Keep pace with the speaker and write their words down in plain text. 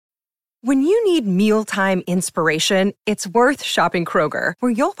When you need mealtime inspiration, it's worth shopping Kroger,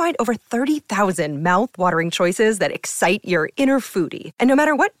 where you'll find over 30,000 mouth-watering choices that excite your inner foodie. And no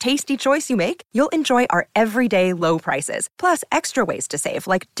matter what tasty choice you make, you'll enjoy our everyday low prices, plus extra ways to save,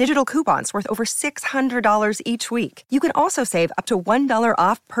 like digital coupons worth over $600 each week. You can also save up to $1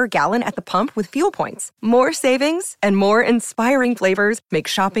 off per gallon at the pump with fuel points. More savings and more inspiring flavors make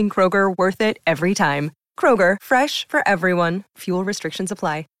shopping Kroger worth it every time. Kroger, fresh for everyone. Fuel restrictions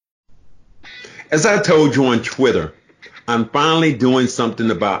apply. As I told you on Twitter, I'm finally doing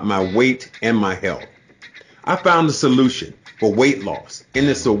something about my weight and my health. I found a solution for weight loss, and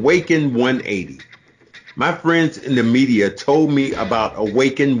it's Awaken 180. My friends in the media told me about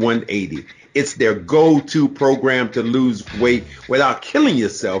Awaken 180. It's their go-to program to lose weight without killing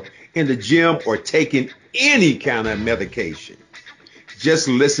yourself in the gym or taking any kind of medication. Just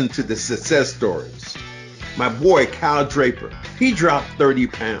listen to the success stories. My boy Kyle Draper, he dropped 30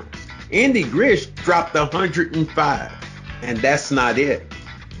 pounds. Andy Grish dropped 105. And that's not it.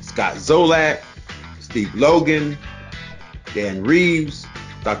 Scott Zolak, Steve Logan, Dan Reeves,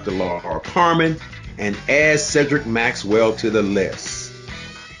 Dr. Laura Carmen, and add Cedric Maxwell to the list.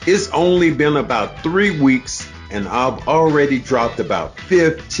 It's only been about 3 weeks and I've already dropped about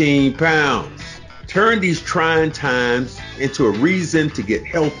 15 pounds. Turn these trying times into a reason to get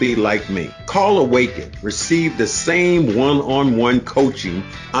healthy like me. Call Awaken. Receive the same one-on-one coaching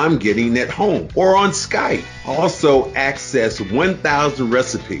I'm getting at home or on Skype. Also access 1,000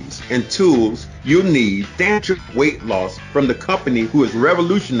 recipes and tools you need to stand weight loss from the company who has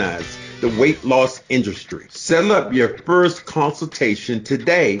revolutionized the weight loss industry. Set up your first consultation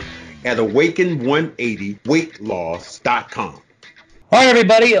today at awaken180weightloss.com. Hi,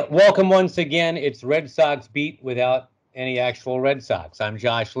 everybody. Welcome once again. It's Red Sox Beat without any actual Red Sox. I'm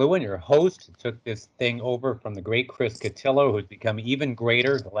Josh Lewin, your host. Took this thing over from the great Chris Cotillo, who's become even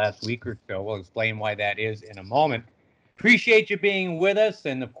greater the last week or so. We'll explain why that is in a moment. Appreciate you being with us.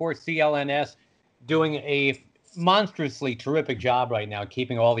 And, of course, CLNS doing a monstrously terrific job right now,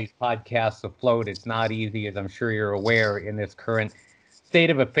 keeping all these podcasts afloat. It's not easy, as I'm sure you're aware, in this current state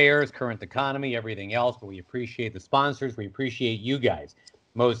of affairs, current economy, everything else, but we appreciate the sponsors. We appreciate you guys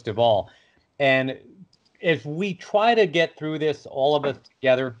most of all. And as we try to get through this, all of us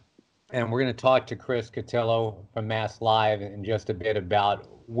together, and we're going to talk to Chris Cotillo from Mass Live in just a bit about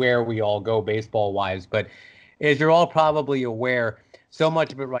where we all go baseball-wise. But as you're all probably aware, so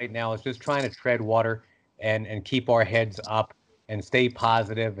much of it right now is just trying to tread water and keep our heads up and stay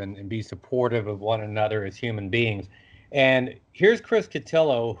positive and be supportive of one another as human beings. And here's Chris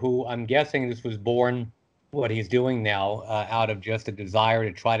Cotillo, who I'm guessing this was born, what he's doing now, out of just a desire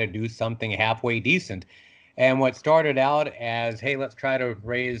to try to do something halfway decent. And what started out as, hey, let's try to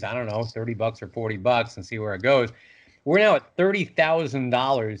raise, I don't know, $30 or $40 and see where it goes. We're now at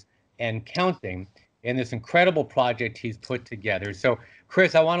 $30,000 and counting in this incredible project he's put together. So,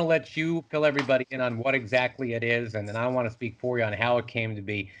 Chris, I want to let you fill everybody in on what exactly it is, and then I want to speak for you on how it came to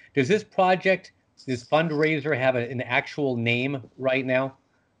be. Does this project, this fundraiser, have an actual name right now?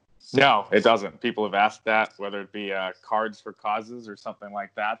 No, it doesn't. People have asked that, whether it be Cards for Causes or something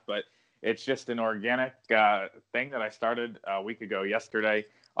like that, but it's just an organic thing that I started a week ago yesterday,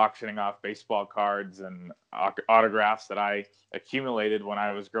 auctioning off baseball cards and autographs that I accumulated when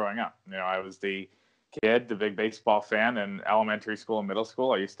I was growing up. You know, I was the kid, the big baseball fan in elementary school and middle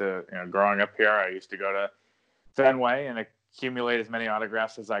school. I used to, growing up here, I used to go to Fenway and accumulate as many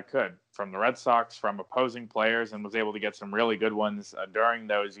autographs as I could from the Red Sox, from opposing players, and was able to get some really good ones during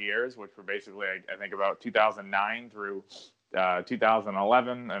those years, which were basically, I think, about 2009 through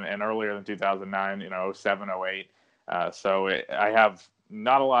 2011 and earlier than 2009, 07, 08. So I have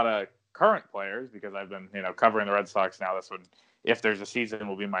not a lot of current players because I've been, covering the Red Sox now. This would, if there's a season,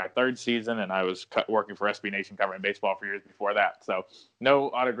 will be my third season, and I was working for SB Nation covering baseball for years before that. So no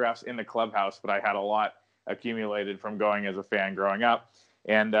autographs in the clubhouse, but I had a lot accumulated from going as a fan growing up.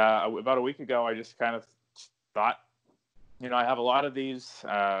 And about a week ago, I just kind of thought, I have a lot of these.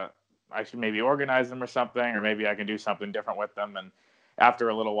 I should maybe organize them or something, or maybe I can do something different with them. And after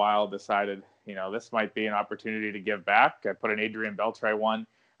a little while, decided, this might be an opportunity to give back. I put an Adrian Beltre one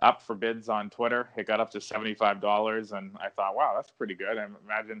up for bids on Twitter. It got up to $75, and I thought, wow, that's pretty good. I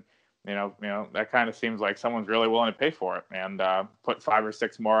imagine, that kind of seems like someone's really willing to pay for it. And put 5 or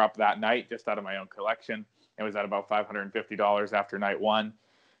 6 more up that night, just out of my own collection. It was at about $550 after night one.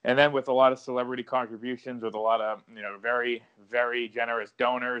 And then with a lot of celebrity contributions, with a lot of, very, very generous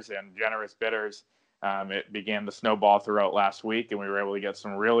donors and generous bidders, it began to snowball throughout last week, and we were able to get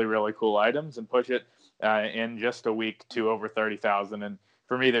some really, really cool items and push it in just a week to over 30,000. And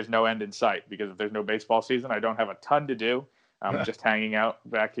for me, there's no end in sight, because if there's no baseball season, I don't have a ton to do. just hanging out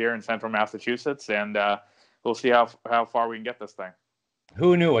back here in central Massachusetts, and we'll see how far we can get this thing.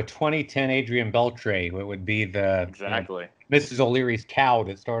 Who knew a 2010 Adrian Beltre would be the exactly Mrs. O'Leary's cow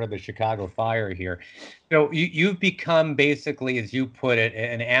that started the Chicago fire here. So you've become basically, as you put it,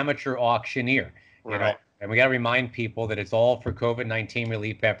 an amateur auctioneer. You know, and we got to remind people that it's all for COVID-19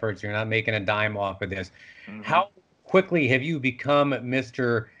 relief efforts. You're not making a dime off of this. Mm-hmm. How quickly have you become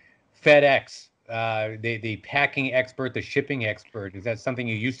Mr. FedEx, the packing expert, the shipping expert? Is that something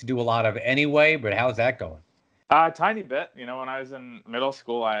you used to do a lot of anyway? But how's that going? A tiny bit. You know, when I was in middle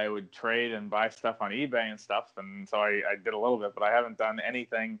school, I would trade and buy stuff on eBay and stuff. And so I did a little bit, but I haven't done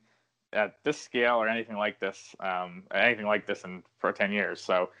anything at this scale or anything like this for 10 years.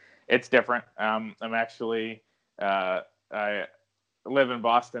 So it's different. I'm actually, I live in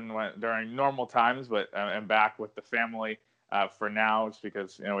Boston during normal times, but I'm back with the family for now. It's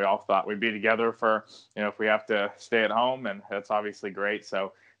because, you know, we all thought we'd be together for, you know, if we have to stay at home, and that's obviously great.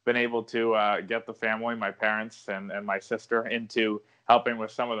 So been able to get the family, my parents and my sister, into helping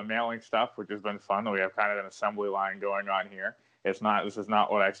with some of the mailing stuff, which has been fun. We have kind of an assembly line going on here. This is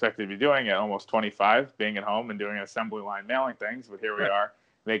not what I expected to be doing at almost 25, being at home and doing an assembly line mailing things, but here we are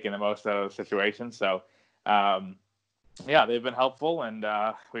making the most out of the situation. So, yeah, they've been helpful, and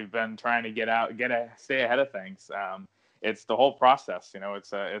we've been trying to stay ahead of things. It's the whole process, you know,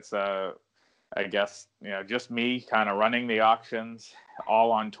 it's I guess, you know, just me kind of running the auctions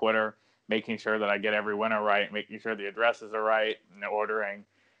all on Twitter, making sure that I get every winner right, making sure the addresses are right, and ordering.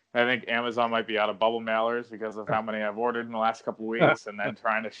 I think Amazon might be out of bubble mailers because of how many I've ordered in the last couple of weeks, and then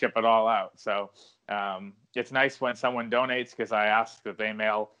trying to ship it all out. So it's nice when someone donates, because I ask that they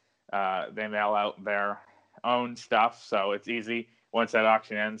mail out their own stuff. So it's easy. Once that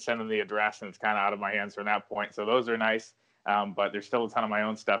auction ends, send them the address, and it's kind of out of my hands from that point. So those are nice. But there's still a ton of my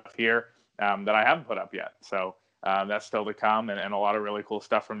own stuff here that I haven't put up yet. So that's still to come, and a lot of really cool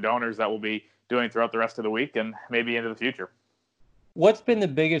stuff from donors that we'll be doing throughout the rest of the week and maybe into the future. What's been the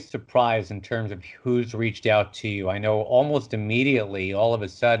biggest surprise in terms of who's reached out to you? I know almost immediately, all of a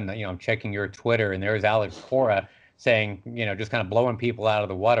sudden, you know, I'm checking your Twitter, and there's Alex Cora saying, you know, just kind of blowing people out of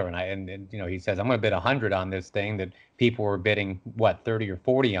the water. And you know, he says, I'm going to bid 100 on this thing that people were bidding, 30 or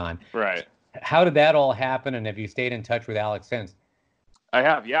 40 on. Right. How did that all happen? And have you stayed in touch with Alex since? I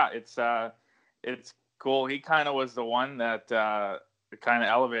have. Yeah. It's cool. He kind of was the one that kind of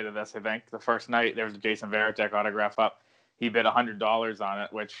elevated this. I think the first night there was a Jason Varitek autograph up. He bid $100 on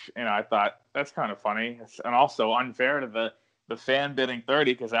it, which, you know, I thought that's kind of funny and also unfair to the fan bidding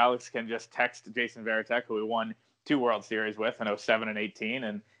 30, because Alex can just text Jason Varitek, who we won 2 World Series with in 07 and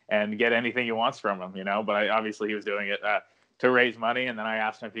 18, and get anything he wants from him, you know. But obviously he was doing it to raise money, and then I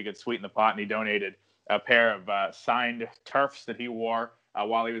asked him if he could sweeten the pot, and he donated a pair of signed turfs that he wore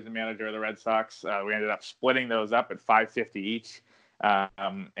while he was the manager of the Red Sox. We ended up splitting those up at $550 each.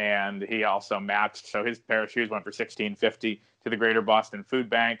 And he also matched, so his pair of shoes went for $16.50 to the Greater Boston Food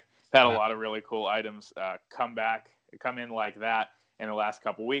Bank. Had a lot of really cool items come in like that in the last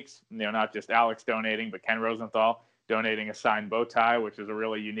couple weeks. You know, not just Alex donating, but Ken Rosenthal donating a signed bow tie, which is a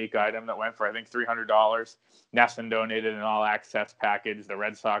really unique item that went for, I think, $300. Nesson donated an all-access package. The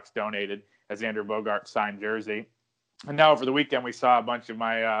Red Sox donated a Xander Bogaerts signed jersey. And now over the weekend, we saw a bunch of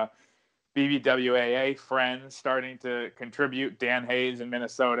my BBWAA friends starting to contribute. Dan Hayes in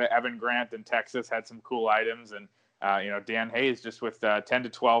Minnesota, Evan Grant in Texas had some cool items. And, you know, Dan Hayes just with 10 to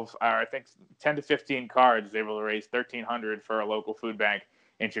 12, I think 10 to 15 cards, was able to raise $1,300 for a local food bank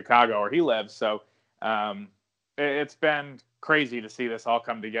in Chicago where he lives. So it's been crazy to see this all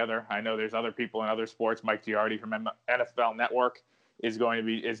come together. I know there's other people in other sports. Mike Giardi from NFL Network is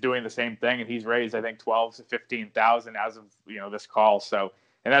doing the same thing. And he's raised, I think, 12 to 15,000 as of, you know, this call. So,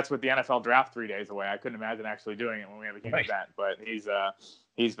 and that's with the NFL draft 3 days away. I couldn't imagine actually doing it when we have a huge event, but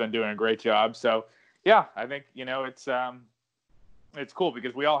he's been doing a great job. So yeah, I think, you know, it's cool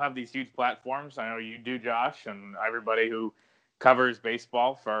because we all have these huge platforms. I know you do, Josh, and everybody who covers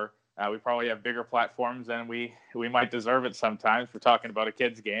baseball we probably have bigger platforms than we might deserve it sometimes for talking about a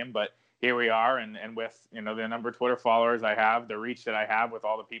kid's game, but here we are. And with, you know, the number of Twitter followers I have, the reach that I have with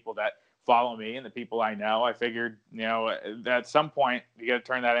all the people that follow me and the people I know, I figured, you know, at some point you got to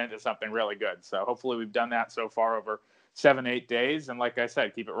turn that into something really good. So hopefully we've done that so far over 7-8 days. And like I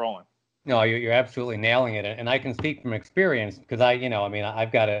said, keep it rolling. No, you're absolutely nailing it. And I can speak from experience because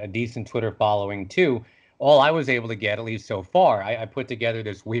I've got a decent Twitter following too. All I was able to get, at least so far, I put together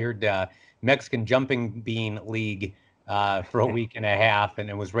this weird Mexican jumping bean league for a week and a half, and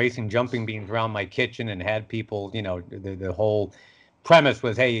it was racing jumping beans around my kitchen and had people, you know, the whole premise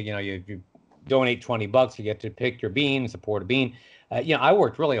was, hey, you know, you donate $20, you get to pick your bean, support a bean. I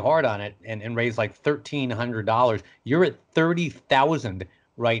worked really hard on it and raised like $1,300. You're at 30,000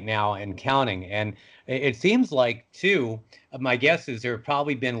 right now and counting. And it seems like, too, my guess is there have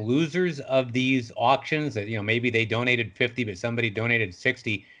probably been losers of these auctions that, maybe they donated 50, but somebody donated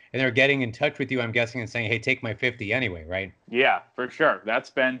 60, and they're getting in touch with you, I'm guessing, and saying, hey, take my 50 anyway, right? Yeah, for sure. That's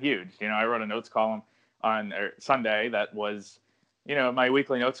been huge. I wrote a notes column on Sunday that was, my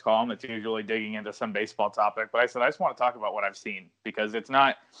weekly notes column that's usually digging into some baseball topic. But I said, I just want to talk about what I've seen, because it's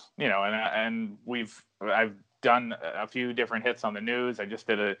not, and I've done a few different hits on the news. I just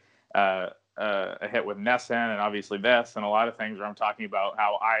did a hit with NESN and obviously this and a lot of things where I'm talking about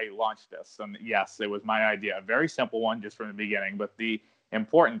how I launched this. And yes, it was my idea, a very simple one just from the beginning. But the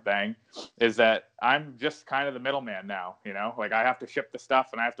important thing is that I'm just kind of the middleman now, like I have to ship the stuff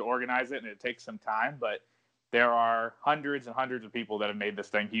and I have to organize it, and it takes some time, but there are hundreds and hundreds of people that have made this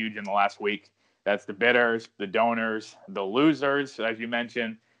thing huge in the last week. That's the bidders, the donors, the losers, as you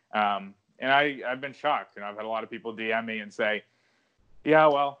mentioned. And I've been shocked. I've had a lot of people DM me and say, yeah,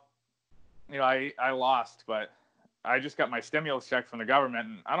 well, I lost, but I just got my stimulus check from the government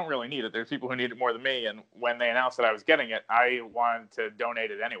and I don't really need it. There's people who need it more than me. And when they announced that I was getting it, I wanted to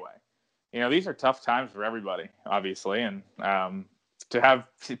donate it anyway. These are tough times for everybody, obviously. And to have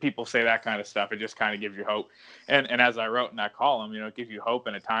people say that kind of stuff, it just kind of gives you hope. And as I wrote in that column, it gives you hope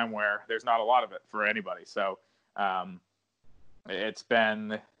in a time where there's not a lot of it for anybody. So it's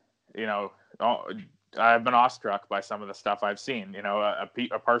been, I've been awestruck by some of the stuff I've seen.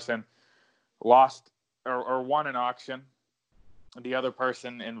 A person lost or won an auction. The other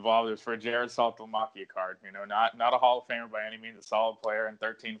person involved was for a Jared Saltalamacchia card. Not a Hall of Famer by any means, a solid player, and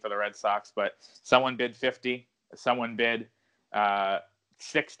 13 for the Red Sox. But someone bid 50, someone bid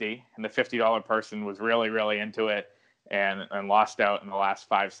 60, and the $50 person was really, really into it and lost out in the last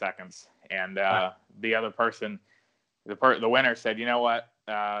 5 seconds. And the other person, the winner said, you know what,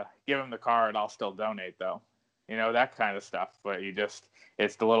 give him the card, I'll still donate though. That kind of stuff. But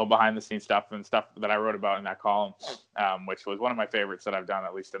it's the little behind the scenes stuff and stuff that I wrote about in that column, which was one of my favorites that I've done,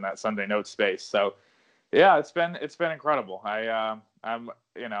 at least in that Sunday notes space. So yeah, it's been incredible. I'm,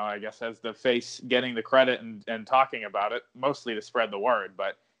 I guess as the face getting the credit and talking about it, mostly to spread the word,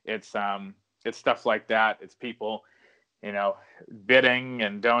 but it's stuff like that. It's people, bidding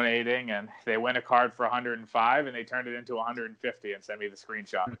and donating, and they win a card for 105 and they turned it into 150 and send me the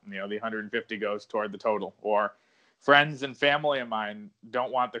screenshot. The 150 goes toward the total. Or friends and family of mine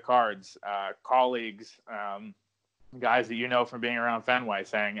don't want the cards, colleagues, guys that from being around Fenway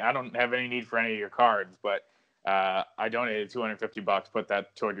saying, I don't have any need for any of your cards, but I donated $250, put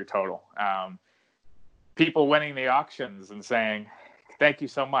that toward your total. People winning the auctions and saying, thank you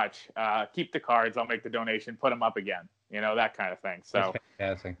so much. Keep the cards. I'll make the donation. Put them up again. That kind of thing. So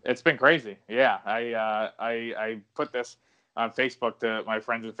it's been crazy. Yeah. I put this on Facebook to my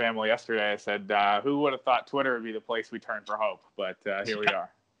friends and family yesterday. I said, who would have thought Twitter would be the place we turn for hope? But here we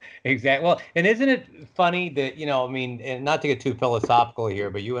are. Exactly. Well, and isn't it funny that, and not to get too philosophical here,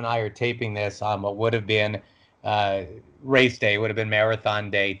 but you and I are taping this on what would have been race day, would have been marathon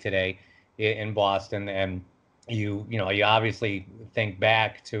day today in Boston. And you obviously think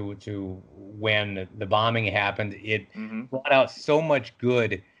back to when the bombing happened. It brought out so much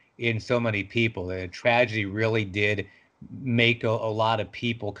good in so many people. The tragedy really did make a lot of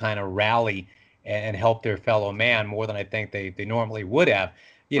people kind of rally and help their fellow man more than I think they normally would have.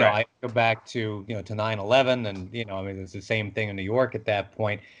 I go back to 9/11, and it's the same thing in New York at that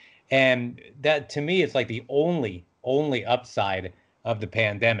point. And that, to me, is like the only upside of the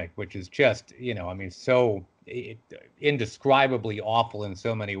pandemic, which is just, so indescribably awful in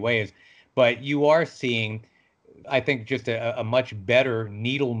so many ways. But you are seeing, I think, just a much better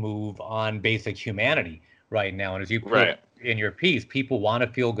needle move on basic humanity right now. And as you put in your piece, people want to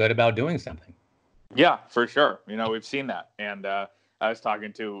feel good about doing something. Yeah, for sure. We've seen that. And I was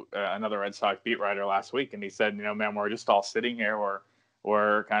talking to another Red Sox beat writer last week, and he said, man, we're just all sitting here,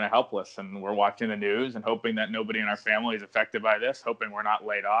 we're kind of helpless, and we're watching the news and hoping that nobody in our family is affected by this, hoping we're not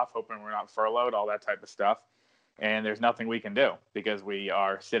laid off, hoping we're not furloughed, all that type of stuff. And there's nothing we can do because we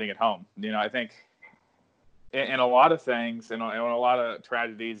are sitting at home. I think in a lot of things, and when a lot of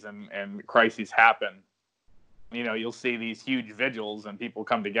tragedies and crises happen, you'll see these huge vigils and people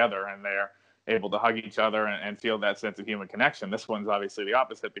come together and they're able to hug each other and feel that sense of human connection. This one's obviously the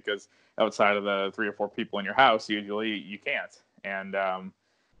opposite, because outside of the 3 or 4 people in your house, usually you can't. And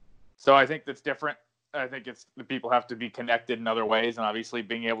so I think that's different. I think the people have to be connected in other ways, and obviously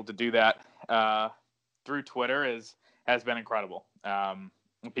being able to do that through Twitter has been incredible.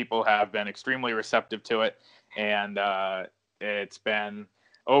 People have been extremely receptive to it, and it's been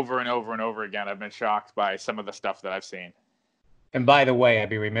over and over and over again. I've been shocked by some of the stuff that I've seen. And by the way, I'd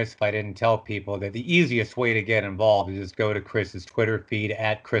be remiss if I didn't tell people that the easiest way to get involved is just go to Chris's Twitter feed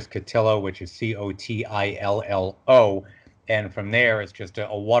at Chris Cotillo, which is Cotillo. And from there, it's just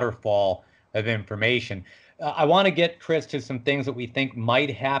a waterfall of information. I want to get, Chris, to some things that we think might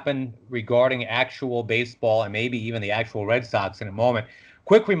happen regarding actual baseball and maybe even the actual Red Sox in a moment.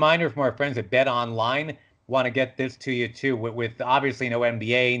 Quick reminder from our friends at Bet Online. Want to get this to you, too, with obviously no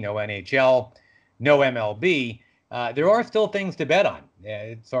NBA, no NHL, no MLB. There are still things to bet on.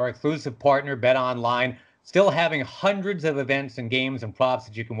 It's our exclusive partner, Bet Online, still having hundreds of events and games and props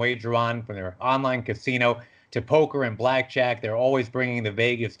that you can wager on, from their online casino to poker and blackjack. They're always bringing the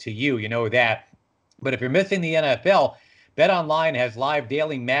Vegas to you. You know that. But if you're missing the NFL, Bet Online has live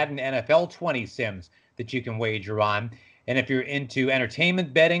daily Madden NFL 20 sims that you can wager on. And if you're into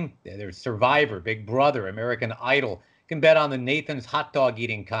entertainment betting, there's Survivor, Big Brother, American Idol. You can bet on the Nathan's hot dog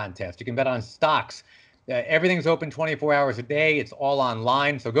eating contest. You can bet on stocks. Everything's open 24 hours a day. It's all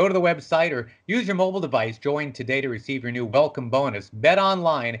online. So go to the website or use your mobile device. Join today to receive your new welcome bonus. Bet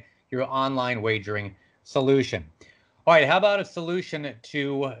Online, your online wagering solution. All right, how about a solution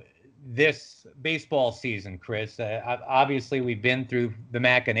to this baseball season, Chris? Obviously, we've been through the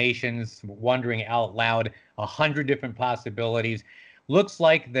machinations, wondering out loud 100 different possibilities. Looks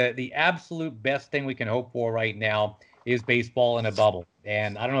like the absolute best thing we can hope for right now is baseball in a bubble.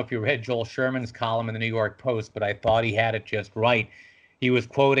 And I don't know if you read Joel Sherman's column in the New York Post, but I thought he had it just right. He was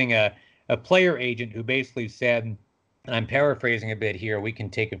quoting a player agent who basically said, and I'm paraphrasing a bit here, we can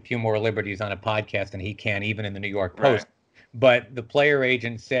take a few more liberties on a podcast than he can, even in the New York Post. Right. But the player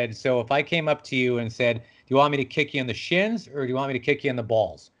agent said, so if I came up to you and said, do you want me to kick you in the shins or do you want me to kick you in the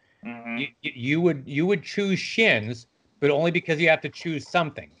balls? Mm-hmm. You would choose shins, but only because you have to choose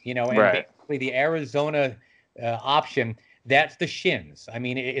something, and right. Basically the Arizona option, that's the shins. I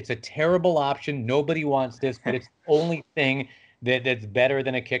mean, it's a terrible option. Nobody wants this, but it's the only thing that's better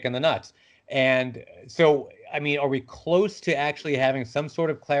than a kick in the nuts. And so, I mean, are we close to actually having some sort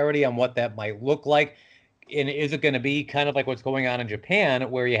of clarity on what that might look like? And is it going to be kind of like what's going on in Japan,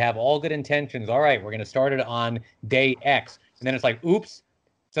 where you have all good intentions? All right, we're going to start it on day X. And then it's like, oops,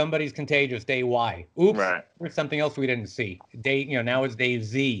 somebody's contagious, day Y. Oops, right. There's something else we didn't see. Now it's day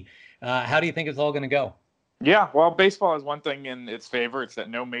Z. How do you think it's all going to go? Yeah, well, baseball has one thing in its favor. It's that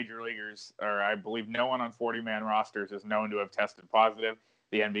no major leaguers, or I believe no one on 40-man rosters is known to have tested positive.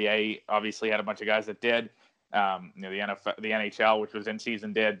 The NBA obviously had a bunch of guys that did. The NFL, the NHL, which was in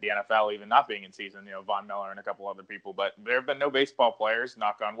season, did. The NFL, even not being in season, Von Miller and a couple other people. But there have been no baseball players,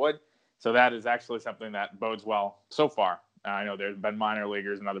 knock on wood. So that is actually something that bodes well so far. I know there's been minor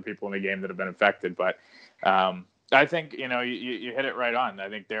leaguers and other people in the game that have been infected, but I think you hit it right on. I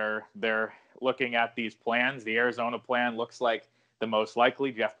think they're looking at these plans. The Arizona plan looks like the most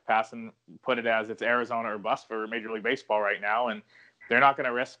likely. Jeff Passan put it as it's Arizona or bust for Major League Baseball right now, and they're not going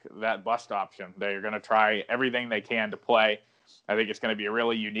to risk that bust option. They're going to try everything they can to play. I think it's going to be a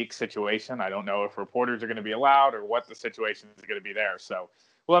really unique situation. I don't know if reporters are going to be allowed or what the situation is going to be there. So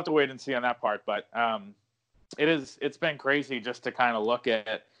we'll have to wait and see on that part. But it's been crazy just to kind of look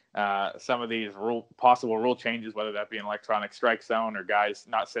at some of these possible rule changes, whether that be an electronic strike zone or guys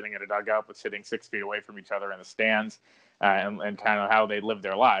not sitting in a dugout but sitting 6 feet away from each other in the stands, and kind of how they live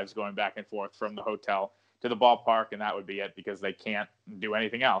their lives going back and forth from the hotel to the ballpark, and that would be it because they can't do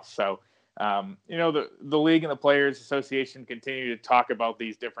anything else. So, the league and the Players Association continue to talk about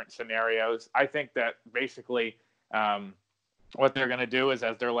these different scenarios. I think that basically what they're going to do is,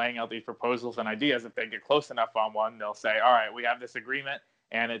 as they're laying out these proposals and ideas, if they get close enough on one, they'll say, all right, we have this agreement,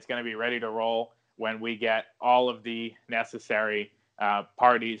 and it's going to be ready to roll when we get all of the necessary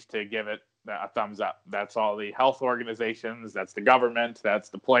parties to give it a thumbs up. That's all the health organizations, that's the government, that's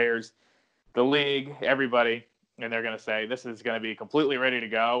the players, the league, everybody. And they're going to say, this is going to be completely ready to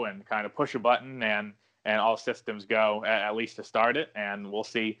go, and kind of push a button and all systems go, at least to start it. And we'll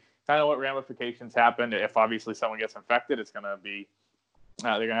see kind of what ramifications happen. If obviously someone gets infected, it's going to be,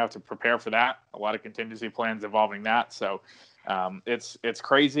 they're going to have to prepare for that. A lot of contingency plans involving that. So it's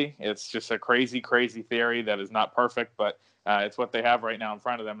crazy. It's just a crazy theory that is not perfect, but it's what they have right now in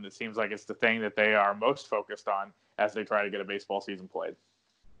front of them. And it seems like it's the thing that they are most focused on as they try to get a baseball season played.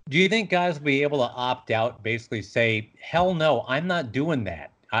 Do you think guys will be able to opt out, basically say, hell no, I'm not doing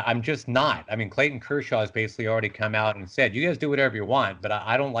that? I'm just not. I mean, Clayton Kershaw has basically already come out and said, you guys do whatever you want, but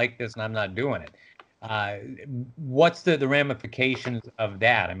I don't like this and I'm not doing it. What's the ramifications of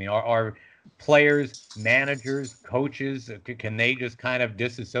that? I mean, are players, managers, coaches, can they just kind of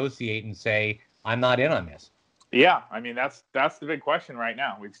disassociate and say, I'm not in on this? Yeah, I mean, that's the big question right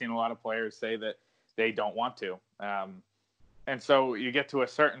now. We've seen a lot of players say that they don't want to. And so you get to a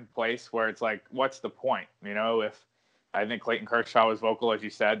certain place where it's like, what's the point? If I think Clayton Kershaw was vocal, as you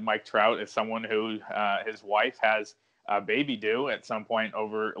said. Mike Trout is someone who his wife has a baby due at some point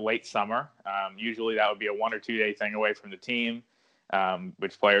over late summer. Usually that would be a 1 or 2 day thing away from the team,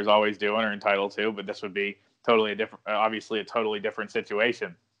 which players always do and are entitled to. But this would be obviously a totally different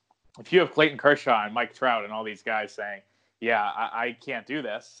situation. If you have Clayton Kershaw and Mike Trout and all these guys saying, yeah, I can't do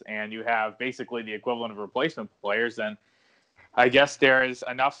this, and you have basically the equivalent of replacement players, then I guess there is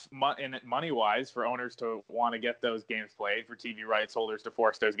enough money-wise for owners to want to get those games played, for TV rights holders to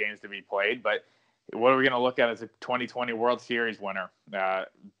force those games to be played. But what are we going to look at as a 2020 World Series winner?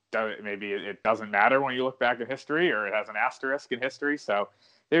 Maybe it doesn't matter when you look back at history, or it has an asterisk in history. So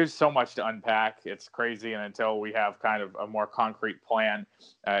there's so much to unpack. It's crazy. And until we have kind of a more concrete plan,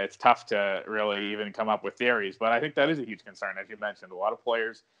 it's tough to really even come up with theories. But I think that is a huge concern. As you mentioned, a lot of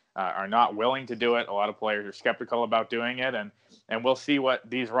players are not willing to do it. A lot of players are skeptical about doing it. And we'll see what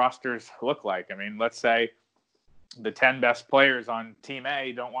these rosters look like. I mean, let's say the 10 best players on Team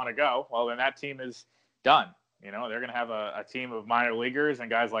A don't want to go. Well, then that team is done. They're going to have a team of minor leaguers and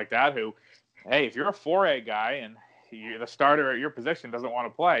guys like that who, hey, if you're a 4A guy and the starter at your position doesn't want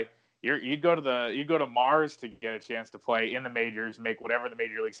to play, you'd go to Mars to get a chance to play in the majors, make whatever the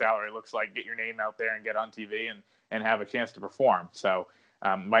major league salary looks like, get your name out there and get on TV and have a chance to perform. So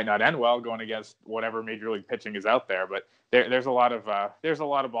might not end well going against whatever major league pitching is out there, but there's a lot of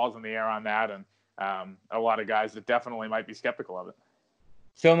balls in the air on that, and a lot of guys that definitely might be skeptical of it.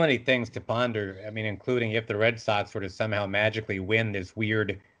 So many things to ponder. I mean, including if the Red Sox were to somehow magically win this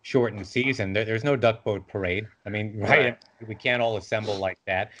weird shortened season, there's no duck boat parade. I mean, right? We can't all assemble like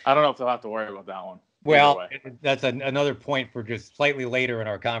that. I don't know if they'll have to worry about that one. Well, that's another point for just slightly later in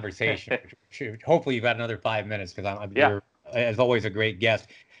our conversation. Hopefully you've got another 5 minutes, because you're, as always, a great guest.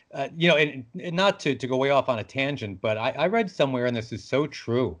 And not to go way off on a tangent, but I read somewhere, and this is so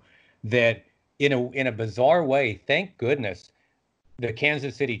true, that in a bizarre way, thank goodness, the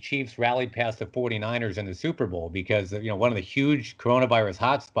Kansas City Chiefs rallied past the 49ers in the Super Bowl, because one of the huge coronavirus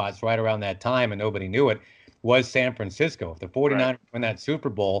hotspots right around that time, and nobody knew it, was San Francisco. If the 49ers win that Super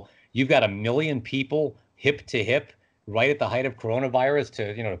Bowl, you've got 1 million people hip to hip right at the height of coronavirus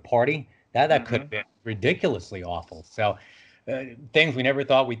to party. That could have been ridiculously awful. So things we never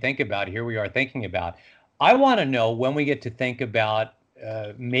thought we'd think about, here we are thinking about. I want to know when we get to think about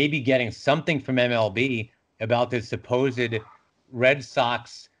maybe getting something from MLB about this supposed Red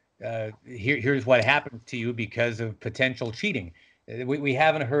Sox, here's what happened to you because of potential cheating. We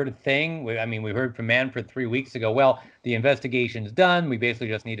haven't heard a thing. We heard from Manfred 3 weeks ago. Well, the investigation's done. We basically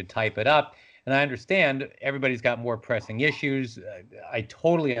just need to type it up. And I understand everybody's got more pressing issues. I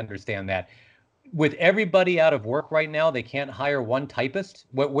totally understand that. With everybody out of work right now, they can't hire one typist.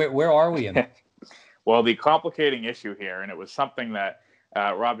 Where are we in that? Well, the complicating issue here, and it was something that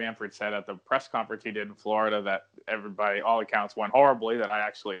Rob Manfred said at the press conference he did in Florida that everybody, all accounts, went horribly, that I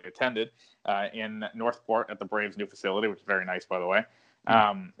actually attended in Northport at the Braves' new facility, which is very nice, by the way.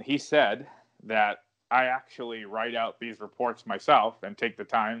 He said that I actually write out these reports myself and take the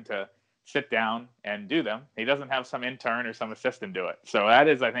time to sit down and do them. He doesn't have some intern or some assistant do it. So that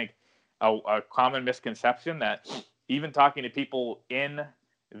is, I think, a common misconception, that even talking to people in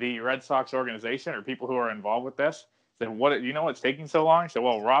the Red Sox organization or people who are involved with this, said, what's taking so long? I said,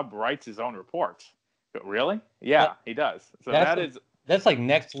 well, Rob writes his own reports. But really? Yeah, he does. So that's like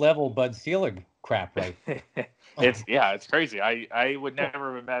next level Bud Selig crap, right? It's crazy. I would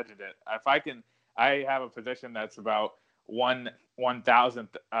never have imagined it. I have a position that's about 1/1000th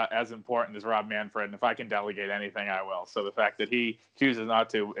as important as Rob Manfred, and if I can delegate anything, I will. So the fact that he chooses not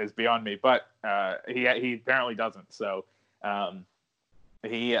to is beyond me, but he apparently doesn't. So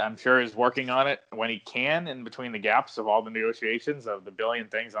he, I'm sure, is working on it when he can, in between the gaps of all the negotiations of the billion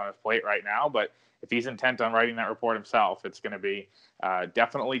things on his plate right now. But if he's intent on writing that report himself, it's going to be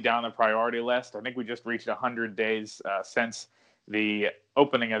definitely down the priority list. I think we just reached 100 days since the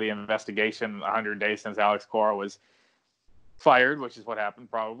opening of the investigation, 100 days since Alex Cora was fired, which is what happened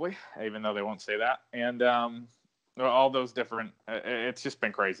probably, even though they won't say that. And all those different, it's just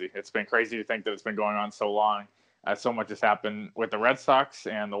been crazy. It's been crazy to think that it's been going on so long. So much has happened with the Red Sox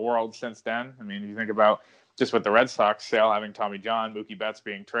and the world since then. I mean, you think about just with the Red Sox sale, having Tommy John, Mookie Betts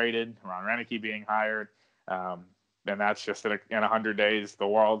being traded, Ron Renneke being hired, and that's just in 100 days. The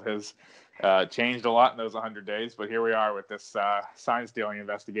world has changed a lot in those 100 days, but here we are with this sign stealing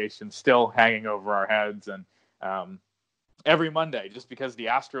investigation still hanging over our heads. And every Monday, just because the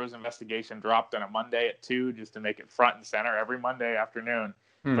Astros investigation dropped on a Monday at 2, just to make it front and center, every Monday afternoon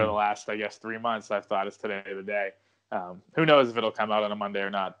for the last, 3 months, I've thought it's today the day. Who knows if it'll come out on a Monday or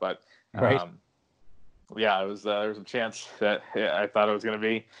not, but right. There was a chance that I thought it was going to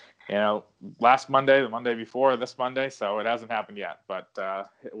be last Monday, the Monday before, this Monday, so it hasn't happened yet. But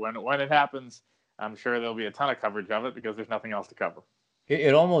when it happens, I'm sure there'll be a ton of coverage of it because there's nothing else to cover.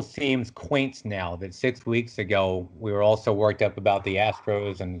 It almost seems quaint now that 6 weeks ago we were also worked up about the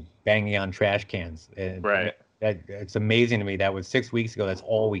Astros and banging on trash cans. Right. It's amazing to me that was 6 weeks ago. That's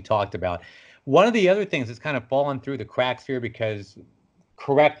all we talked about. One of the other things that's kind of fallen through the cracks here, because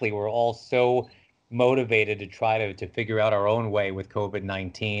correctly we're all so motivated to try to figure out our own way with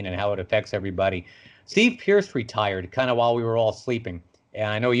COVID-19 and how it affects everybody. Steve Pearce retired kind of while we were all sleeping. And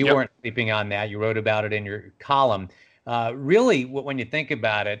I know you Yep. weren't sleeping on that. You wrote about it in your column. Really, when you think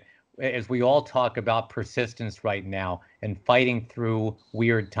about it, as we all talk about persistence right now and fighting through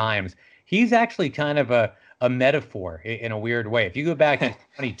weird times, he's actually kind of a metaphor in a weird way. If you go back to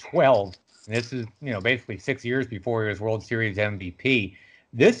 2012, and this is basically 6 years before he was World Series MVP,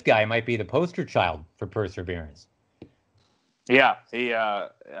 this guy might be the poster child for perseverance. Yeah,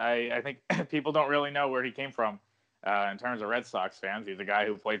 I think people don't really know where he came from in terms of Red Sox fans. He's a guy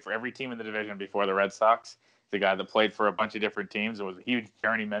who played for every team in the division before the Red Sox. He's a guy that played for a bunch of different teams and was a huge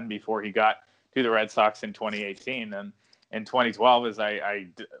journeyman before he got to the Red Sox in 2018. And in 2012, as I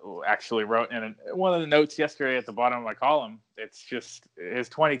actually wrote in one of the notes yesterday at the bottom of my column, it's just his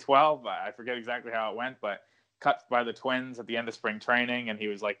 2012. I forget exactly how it went, but cut by the Twins at the end of spring training, and he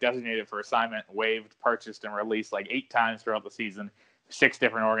was like designated for assignment, waived, purchased, and released like 8 times throughout the season, 6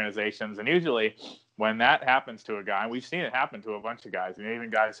 different organizations. And usually when that happens to a guy, and we've seen it happen to a bunch of guys, and even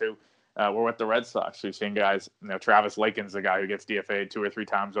guys who were with the Red Sox. We've seen guys, Travis Lakin's the guy who gets DFA'd 2 or 3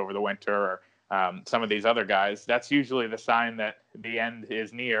 times over the winter, or some of these other guys. That's usually the sign that the end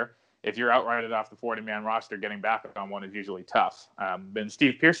is near. If you're outrighted off the 40-man roster, getting back on one is usually tough. But in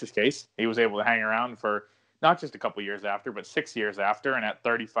Steve Pearce's case, he was able to hang around for not just a couple years after, but 6 years after, and at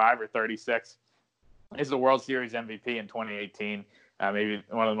 35 or 36, is the World Series MVP in 2018. Maybe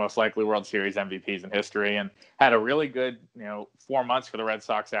one of the most likely World Series MVPs in history, and had a really good, 4 months for the Red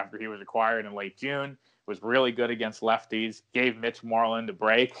Sox after he was acquired in late June. Was really good against lefties, gave Mitch Moreland a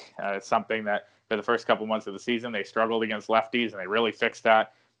break. It's something that for the first couple months of the season, they struggled against lefties, and they really fixed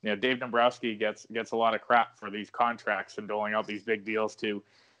that. Dave Dombrowski gets a lot of crap for these contracts and doling out these big deals to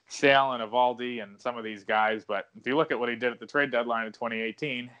Sale and Eovaldi and some of these guys. But if you look at what he did at the trade deadline in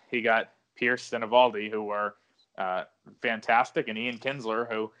 2018, he got Pearce and Eovaldi, who were fantastic, and Ian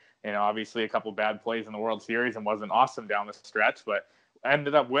Kinsler, who, obviously a couple bad plays in the World Series and wasn't awesome down the stretch, but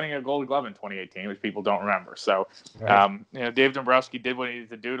ended up winning a Gold Glove in 2018, which people don't remember. So, right. Dave Dombrowski did what he needed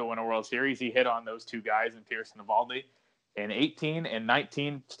to do to win a World Series. He hit on those 2 guys in Pearce and Eovaldi. In 18 and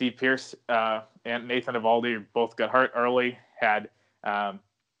 19, Steve Pearce and Nathan Eovaldi both got hurt early, had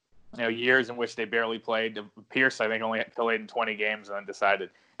years in which they barely played. Pearce, I think, only played in 20 games and then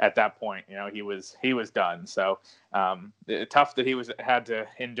decided at that point, he was done. So tough that he had to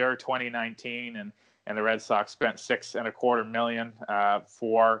endure 2019, and the Red Sox spent $6.25 million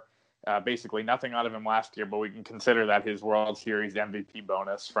for basically nothing out of him last year. But we can consider that his World Series MVP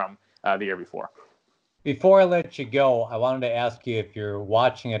bonus from the year before. Before I let you go, I wanted to ask you if you're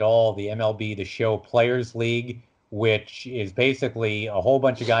watching at all the MLB The Show Players League, which is basically a whole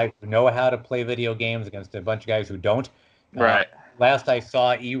bunch of guys who know how to play video games against a bunch of guys who don't. Right. Last I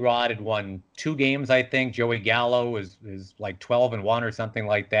saw, Erod had won 2 games, I think. Joey Gallo is like 12-1 or something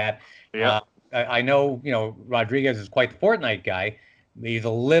like that. Yeah. I know, Rodriguez is quite the Fortnite guy. He's a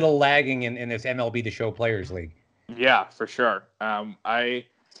little lagging in this MLB The Show Players League. Yeah, for sure. I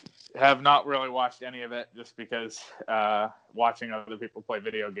have not really watched any of it just because watching other people play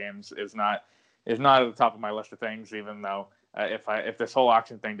video games is not at the top of my list of things, even though if this whole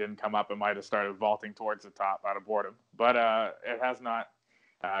auction thing didn't come up, it might have started vaulting towards the top out of boredom. But it has not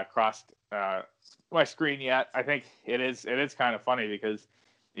crossed my screen yet. I think it is kind of funny because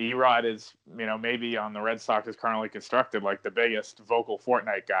Erod is, maybe on the Red Sox is currently constructed like the biggest vocal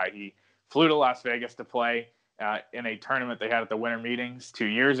Fortnite guy. He flew to Las Vegas to play in a tournament they had at the winter meetings 2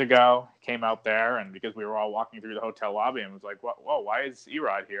 years ago. Came out there, and because we were all walking through the hotel lobby and was like, whoa, why is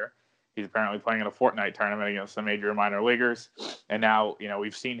Erod here? He's apparently playing in a Fortnite tournament against some major minor leaguers. And now,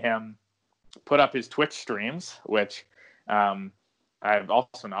 we've seen him put up his Twitch streams, which I've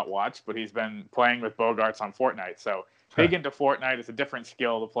also not watched, but he's been playing with Bogarts on Fortnite. So big into Fortnite. It's a different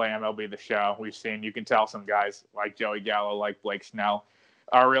skill to play MLB The Show. You can tell some guys like Joey Gallo, like Blake Snell,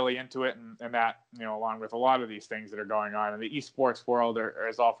 are really into it. And that, along with a lot of these things that are going on in the esports world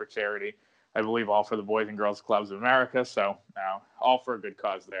is all for charity. I believe all for the Boys and Girls Clubs of America. So all for a good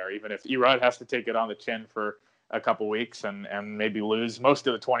cause there, even if Erod has to take it on the chin for a couple weeks and maybe lose most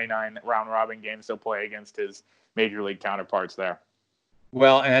of the 29 round robin games he'll play against his major league counterparts there.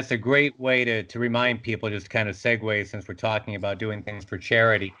 Well, and that's a great way to remind people, just kind of segue since we're talking about doing things for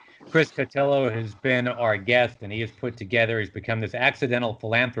charity. Chris Cotillo has been our guest, and he's become this accidental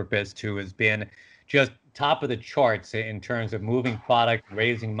philanthropist who has been just top of the charts in terms of moving product,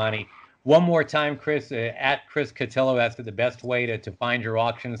 raising money. One more time, Chris, at Chris Cotillo, that's the best way to find your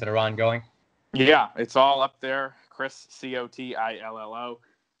auctions that are ongoing. Yeah, it's all up there. Chris, Cotillo.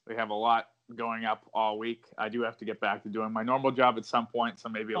 We have a lot going up all week. I do have to get back to doing my normal job at some point, so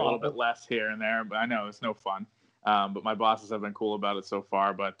maybe a little bit less here and there, but I know it's no fun. But my bosses have been cool about it so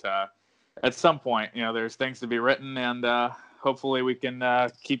far. But at some point, there's things to be written, and hopefully we can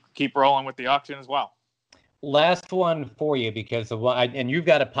keep rolling with the auction as well. Last one for you, because and you've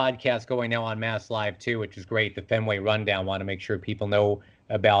got a podcast going now on Mass Live too, which is great. The Fenway Rundown. Want to make sure people know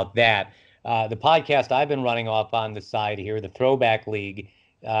about that. The podcast I've been running off on the side here, the Throwback League.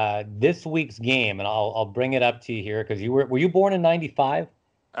 This week's game, and I'll bring it up to you here because were you born in '95?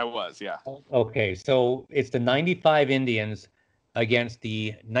 I was, yeah. Okay, so it's the '95 Indians against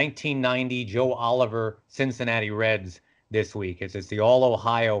the 1990 Joe Oliver Cincinnati Reds this week. It's the All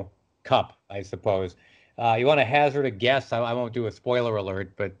Ohio Cup, I suppose. You want to hazard a guess? I won't do a spoiler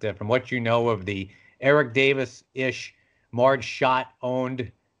alert, but from what you know of the Eric Davis-ish, Marge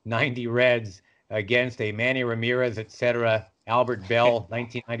Schott-owned 90 Reds against a Manny Ramirez, etc., Albert Bell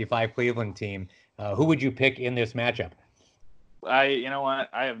 1995 Cleveland team, who would you pick in this matchup? You know what?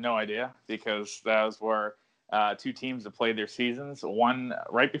 I have no idea because those were two teams that played their seasons. One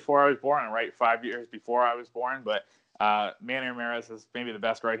right before I was born and right 5 years before I was born, but Manny Ramirez is maybe the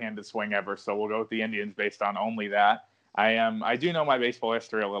best right-handed swing ever, so we'll go with the Indians based on only that. I do know my baseball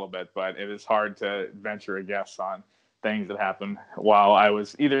history a little bit, but it is hard to venture a guess on things that happened while I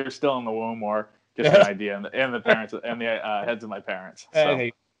was either still in the womb or just an idea in the parents and the heads of my parents.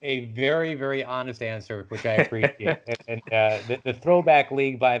 So. A very, very honest answer, which I appreciate. And the Throwback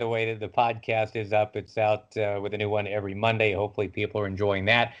League, by the way, the podcast is up. It's out with a new one every Monday. Hopefully people are enjoying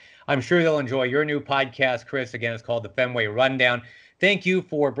that. I'm sure they'll enjoy your new podcast, Chris. Again, it's called the Fenway Rundown. Thank you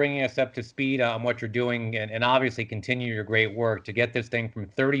for bringing us up to speed on what you're doing and obviously continue your great work to get this thing from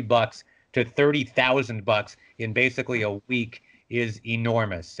 $30 to $30,000 in basically a week is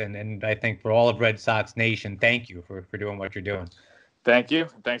enormous. And I think for all of Red Sox Nation, thank you for doing what you're doing. Thank you.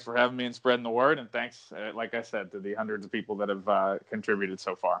 Thanks for having me and spreading the word. And thanks, like I said, to the hundreds of people that have contributed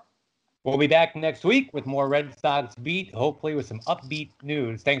so far. We'll be back next week with more Red Sox Beat, hopefully with some upbeat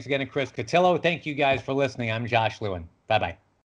news. Thanks again to Chris Cotillo. Thank you guys for listening. I'm Josh Lewin. Bye-bye.